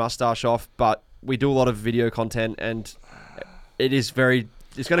take your mustache off, but we do a lot of video content, and it is very.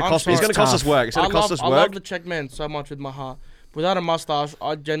 It's going to cost me. It's going to cost us work. It's going to cost us I work. love the Czech man so much with my heart. Without a mustache,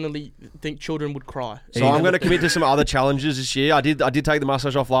 I genuinely think children would cry. So I'm going to commit to some other challenges this year. I did take the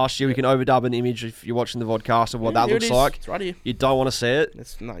mustache off last year. We can overdub an image if you're watching the vodcast of what that Here looks it is. like. It's right here. You don't want to see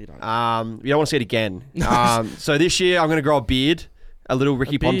it. No, you don't. You don't want to see it again. So this year I'm going to grow a beard, a little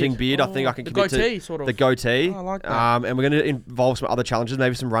Ricky beard. Ponting beard. I think I can The commit goatee, to sort of. the goatee. Oh, I like that. And we're going to involve some other challenges,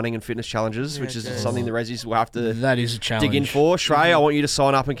 maybe some running and fitness challenges, which is something the Ressies will have to That is a challenge. dig in for. Srey, I want you to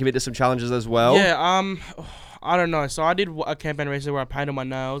sign up and commit to some challenges as well. Yeah, I don't know. So I did a campaign recently where I painted my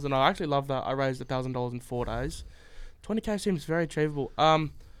nails, and I actually love that. I raised $1,000 in 4 days. 20k seems very achievable.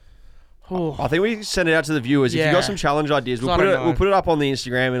 I think we send it out to the viewers. If you Yeah. got some challenge ideas, we'll I put don't it. know. We'll put it up on the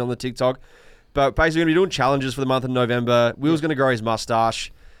Instagram and on the TikTok. But basically, we're gonna be doing challenges for the month of November. Will's gonna grow his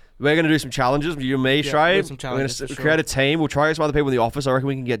mustache. We're gonna do some challenges. You and me, Yeah, Srey. we'll do some We're gonna challenges for create sure. a team. We'll try to get some other people in the office. I reckon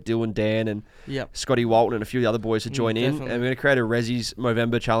we can get Dylan, Dan, and Yep. Scotty Walton and a few of the other boys to join in. definitely. And we're gonna create a Ressies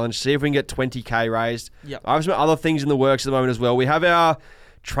Movember challenge. See if we can get 20k raised. Yep. I have some other things in the works at the moment as well. We have our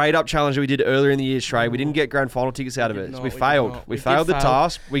trade up challenge that we did earlier in the year, Srey. We didn't get grand final tickets out of We it. did So not, we we did failed. not. We We did failed the fail.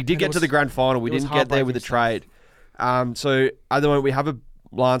 task. We did And get it to the was- grand final. We it was didn't get there with the heartbreaking trade. So at the moment we have a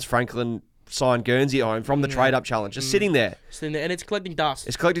Lance Franklin signed Guernsey at home from the trade up challenge, just sitting there. Sitting there, and it's collecting dust.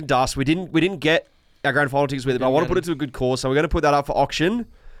 It's collecting dust. We didn't get our grand final tickets with it, but I want to put it to a good cause. So we're going to put that up for auction.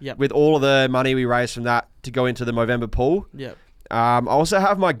 Yep. With all of the money we raise from that to go into the Movember pool. Yep. I also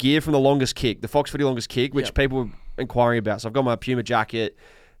have my gear from the longest kick, the Fox Footy longest kick, which Yep. people were inquiring about. So I've got my Puma jacket,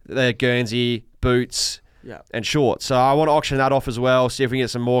 the Guernsey, boots, Yep. and shorts. So I want to auction that off as well, see if we can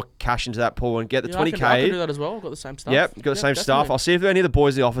get some more cash into that pool and get the Yeah, 20k. I can do that as well. I've got the same stuff. Yep, got the same stuff. definitely. I'll see if any of the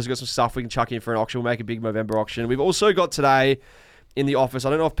boys in the office have got some stuff we can chuck in for an auction. We'll make a big Movember auction. We've also got today in the office, I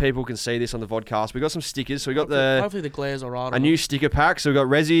don't know if people can see this on the vodcast, we got some stickers. So we got Hopefully the glare's alright. a new sticker pack. So we've got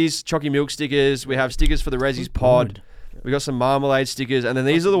Ressies, Chalky Milk stickers. We have stickers for the Ressies pod. We got some marmalade stickers. And then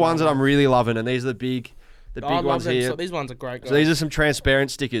these are the ones that I'm really loving. And these are the big ones here. So these ones are great. So these are some transparent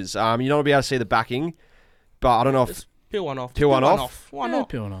stickers. You're not going to be able to see the backing. But I don't know if... Just peel one off. Peel one off? Why Yeah, not?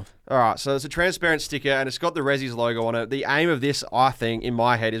 peeling off. All right, so it's a transparent sticker, and it's got the Ressies logo on it. The aim of this, I think, in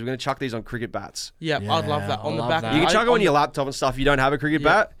my head, is we're going to chuck these on cricket bats. Yep, I'd love that. I On the love back. that. You can chuck it on the- your laptop and stuff if you don't have a cricket yeah,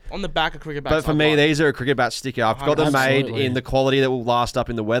 bat. On the back of cricket bats. But for I'd me, like. these are a cricket bat sticker. I've got them made Absolutely. in the quality that will last up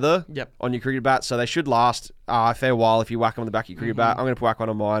in the weather Yep, on your cricket bat, so they should last a fair while if you whack them on the back of your cricket bat. I'm going to whack one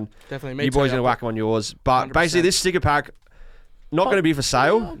on mine. definitely. Me You too, boys are going to I'll whack them on yours. But 100%. basically, this sticker pack, not going to be for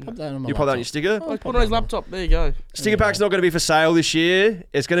sale. Pop that on my You put that on your laptop. sticker. put it on his laptop. There you go. Sticker pack's not going to be for sale this year.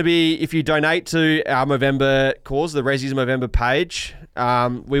 It's going to be if you donate to our Movember cause, the Ressies Movember page.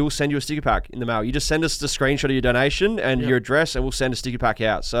 We will send you a sticker pack in the mail. You just send us the screenshot of your donation and Yep. your address, and we'll send a sticker pack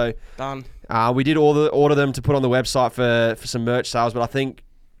out. So Done. we did order them to put on the website for some merch sales, but I think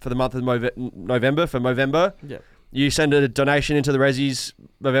for the month of Movember, Yep. you send a donation into the Ressies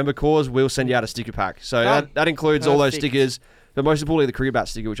Movember cause, we'll send you out a sticker pack. So Done. that includes all those Perfect. stickers, but most importantly the cricket bat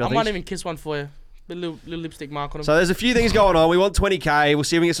sticker, which I I think. might even kiss one for you. Little lipstick mark on him. So there's a few things going on. We want 20k. We'll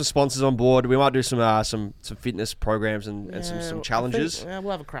see if we can get some sponsors on board. We might do some fitness programs and I some think- challenges. Yeah,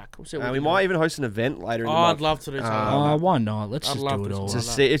 we'll have a crack. We'll see what We can might do. even host an event later in Oh, the I'd month. love to do something. Um, like that. Why not? Let's I'd just love do it to all. do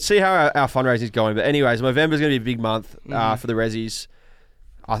to see how our fundraising is going. But anyways, November's going to be a big month Mm-hmm. for the Ressies.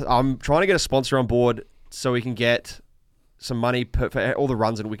 I'm trying to get a sponsor on board so we can get some money for all the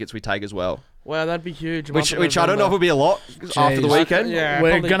runs and wickets we take as well. Wow, that'd be huge. Which I don't know if will be a lot after the Jeez. weekend. Yeah, We're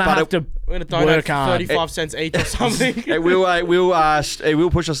probably- gonna but have to We're gonna donate work hard. 35 cents each or something. It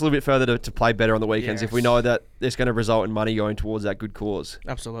will push us a little bit further to play better on the weekends if we Yes. know that it's going to result in money going towards that good cause.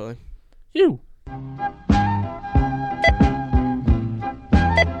 Absolutely. You.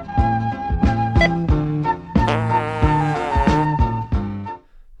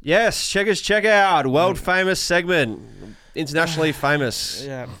 Yes, Checkers Check Out. World famous segment. Internationally famous.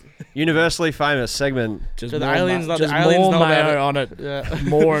 Yeah. Universally famous segment. Just So the more aliens ma- know- the just aliens more know about mayo it. on it. Yeah.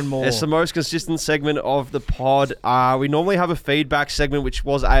 More and more. It's the most consistent segment of the pod. We normally have a feedback segment, which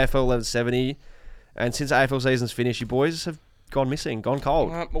was AFL 1170. And since AFL season's finished, you boys have gone missing, gone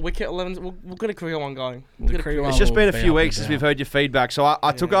cold. We kept 11. We'll get a cricket one going. The We'll get a cricket cricket one It's just will been a be few up and weeks since down. we've heard your feedback. So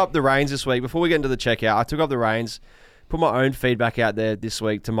I took Yeah. up the reins this week. Before we get into the checkout, I took up the reins, put my own feedback out there this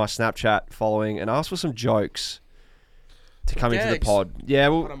week to my Snapchat following, and asked for some jokes to come into the Gags. pod. Yeah, I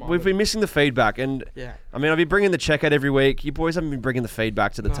well, don't mind we've it. been missing the feedback, and Yeah. I mean, I've been bringing the checkout every week. You boys haven't been bringing the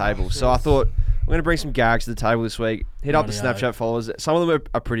feedback to the No, table. So I yes. thought I'm going to bring some gags to the table this week. Hit up the Rightio. Snapchat followers. Some of them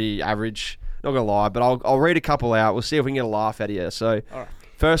are pretty average. Not going to lie, but I'll read a couple out. We'll see if we can get a laugh out of you. So All right.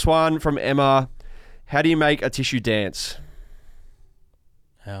 first one from Emma. How do you make a tissue dance?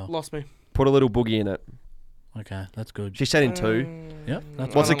 How? Lost me. Put a little boogie in it. Okay, that's good. She said in two. Yep,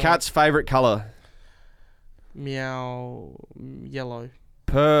 that's What's a I don't cat's favourite colour? Meow. Yellow.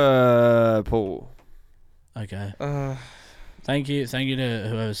 Purple. okay. Thank Thank you to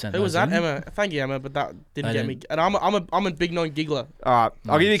whoever sent Who was those that? in. Emma. Thank you, Emma. But that didn't I get me. didn't- And I'm a big known giggler. All right,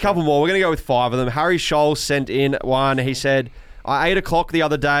 I'll give you a couple more. We're going to go with 5 of them. Harry Scholl sent in one. He said, I ate a clock the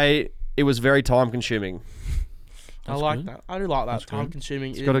other day. It was very time consuming. I That's like good. that. I do like that. That's Time good.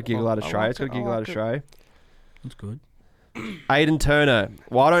 consuming. It's got a giggle out of I Srey. like It's got a it, giggle I out of like it. Srey. That's good. Aidan Turner.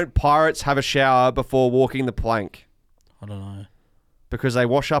 Why don't pirates have a shower before walking the plank? I don't know. Because they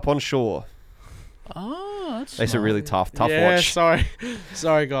wash up on shore. Oh, that's These are smart. really tough Yeah, watch. sorry.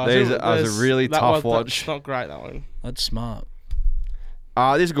 Sorry, guys. These It are was- a really that tough was- watch. That's not great, that one. That's smart.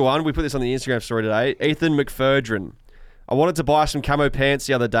 This is a good one. We put this on the Instagram story today. Ethan McFerdrin. I wanted to buy some camo pants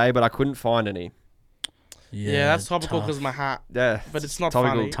the other day, but I couldn't find any. Yeah, that's topical tough. because of my hat. Yeah, But it's not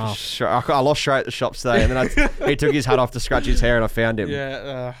topical. funny. Tough. I lost Srey at the shops today, and then he took his hat off to scratch his hair, and I found him.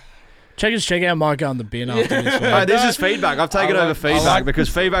 Yeah. Checkers check out might go on the bin after this Hey, week. this is feedback. I've taken I over like- I feedback like- because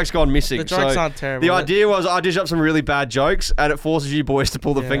feedback's gone missing. The jokes so aren't terrible. the idea was I dish up some really bad jokes, and it forces you boys to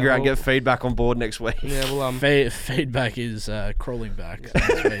pull the Yeah, finger out and well- get feedback on board next week. Yeah, well, Feedback is crawling back.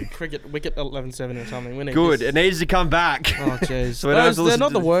 this week. cricket, wicket 11-7 or something. We need Good. this. It needs to come back. Oh, jeez. So we don't have to They're listen not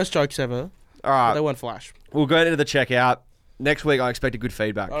to the the- worst jokes ever. All right, They weren't flash. we'll go into the checkout. Next week, I expect a good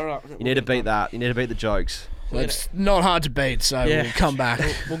feedback. All right. You need to beat that. You need to beat the jokes. That's not hard to beat, so Yeah. we'll come back.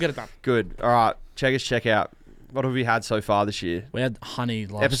 We'll get it done. Good. All right, checkers, check out. What have we had so far this year? We had honey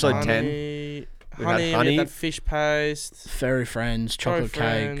last Episode time. 10. Honey, We've had honey, honey. we had that fish paste, Fairy Friends, chocolate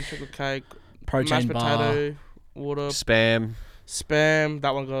friend, cake, chocolate cake, protein mashed bar. potato, water, Spam. spam.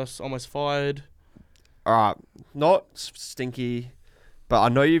 That one got us almost fired. All right, not stinky, but I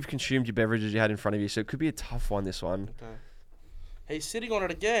know you've consumed your beverages you had in front of you, so it could be a tough one, this one. Okay. He's sitting on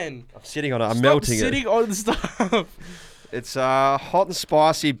it again. I'm sitting on it. I'm Stop melting sitting it. on the stuff. It's hot and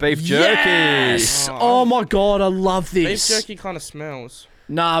spicy beef jerky. Yes! Oh, Oh my god, I love Beef this. jerky kind of smells.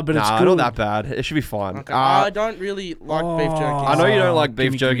 Nah, but it's Nah, good. not that bad. It should be fine. Okay. I don't really like beef jerky. I know you don't like beef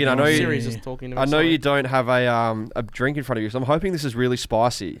gimme, jerky, and I know you- Siri's just talking to me. I know sorry. you don't have a drink in front of you, so I'm hoping this is really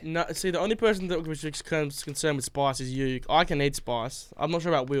spicy. No, see, the only person that was concerned with spice is you. I can eat spice. I'm not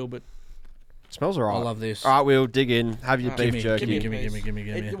sure about Will, but It smells I alright. love this. All right, Will, dig in. Have your beef Gimme, jerky. gimme.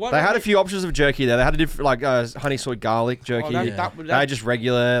 It won't They had a really- few options of jerky there. They had a different, like honey soy garlic jerky. Oh, that, Yeah. that, They had just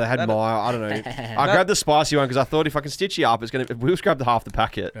regular. They had that- mild. I don't know. I grabbed the spicy one because I thought if I can stitch you up, it's gonna. Will's grabbed half the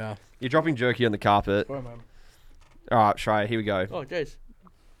packet. Yeah. You're dropping jerky on the carpet. All right, Srey, here we go. Oh, jeez.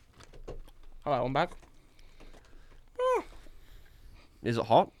 All right, I'm back. Is it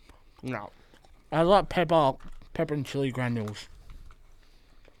hot? No. I like pepper and chili granules.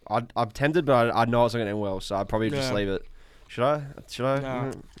 I'm tempted, but I know it's not going to end well, so I'd probably just Yeah. leave it. Should I? Should I?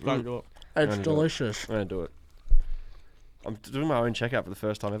 No. Don't do it. It's gonna do it. delicious. I'm going to do it. I'm doing my own checkout for the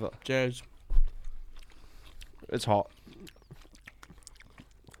first time ever. Cheers. It's hot.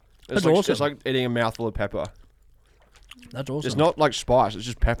 That's like, awesome. It's like eating a mouthful of pepper. That's awesome. It's not like spice, it's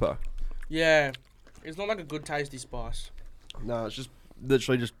just pepper. Yeah. It's not like a good tasty spice. No, it's just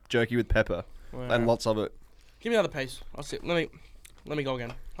literally just jerky with pepper Wow. and lots of it. Give me another piece. I'll see. Let me go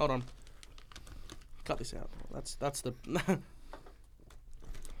again. Hold on. Cut this out. That's the.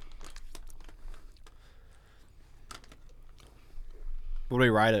 What do we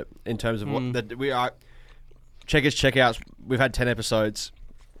rate it in terms of what that we are? Checkers, checkouts. We've had 10 episodes,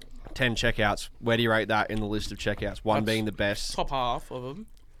 10 checkouts. Where do you rate that in the list of checkouts? One That's being the best. top half of them.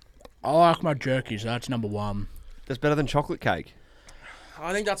 I like my jerky, so that's number one. That's better than chocolate cake.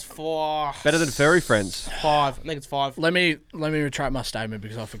 I think that's 4. Better than furry friends. 5. I think it's 5. Let me retract my statement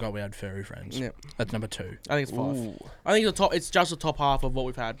because I forgot we had furry friends. Yeah. That's number 2. I think it's 5. Ooh. I think it's just the top half of what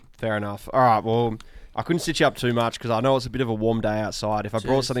we've had. Fair enough. All right. Well, I couldn't stitch you up too much because I know it's a bit of a warm day outside. If I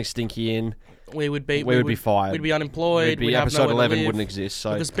brought Cheers. something stinky in, we would be fired. We'd be unemployed. We'd be have episode nowhere to 11 live. wouldn't exist.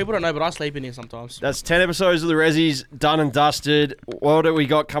 So Because people don't know, but I sleep in here sometimes. that's 10 episodes of the Ressies done and dusted. What do we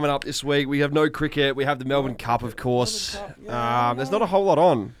got coming up this week? We have no cricket. We have the Melbourne Cup, of course. Melbourne Cup, yeah. There's not a whole lot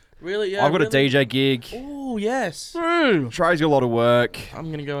on. Really? Yeah. I've got really? a DJ gig. Oh yes. Trey's got a lot of work. I'm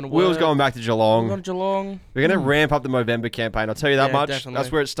gonna go on a Will's work. going back to I'm Geelong. going to Geelong. We're going to ramp up the Movember campaign. I'll tell you that Yeah, much. definitely.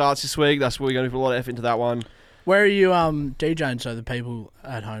 That's where it starts this week. That's where we're going to put a lot of effort into that one. Where are you DJing so the people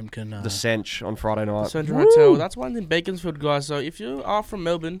at home can... The Sench on Friday The night. Central Hotel. That's one in Beaconsfield, guys. So if you are from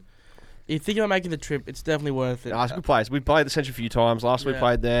Melbourne, you think about making the trip, it's definitely worth it. It's a good place. We played the Sench a few times. Last we Yeah.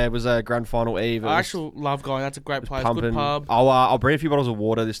 played there was a grand final eve. It I was actually love going. That's a great place. pumping. Good pub. I'll bring a few bottles of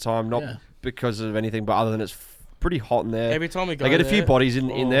water this time, not Yeah. because of anything, but other than it's pretty hot in there. Every time we go They get a few there, bodies in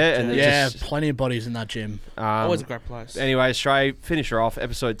there, and geez. it Yeah, just, plenty of bodies in that gym. Always a great place. Anyway, Srey, finish her off.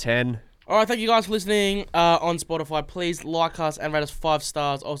 Episode 10. All right, thank you guys for listening on Spotify. Please like us and rate us 5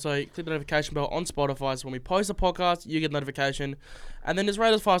 stars. Also, click the notification bell on Spotify so when we post a podcast, you get a notification. And then just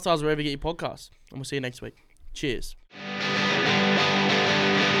rate us 5 stars wherever you get your podcasts. And we'll see you next week. Cheers.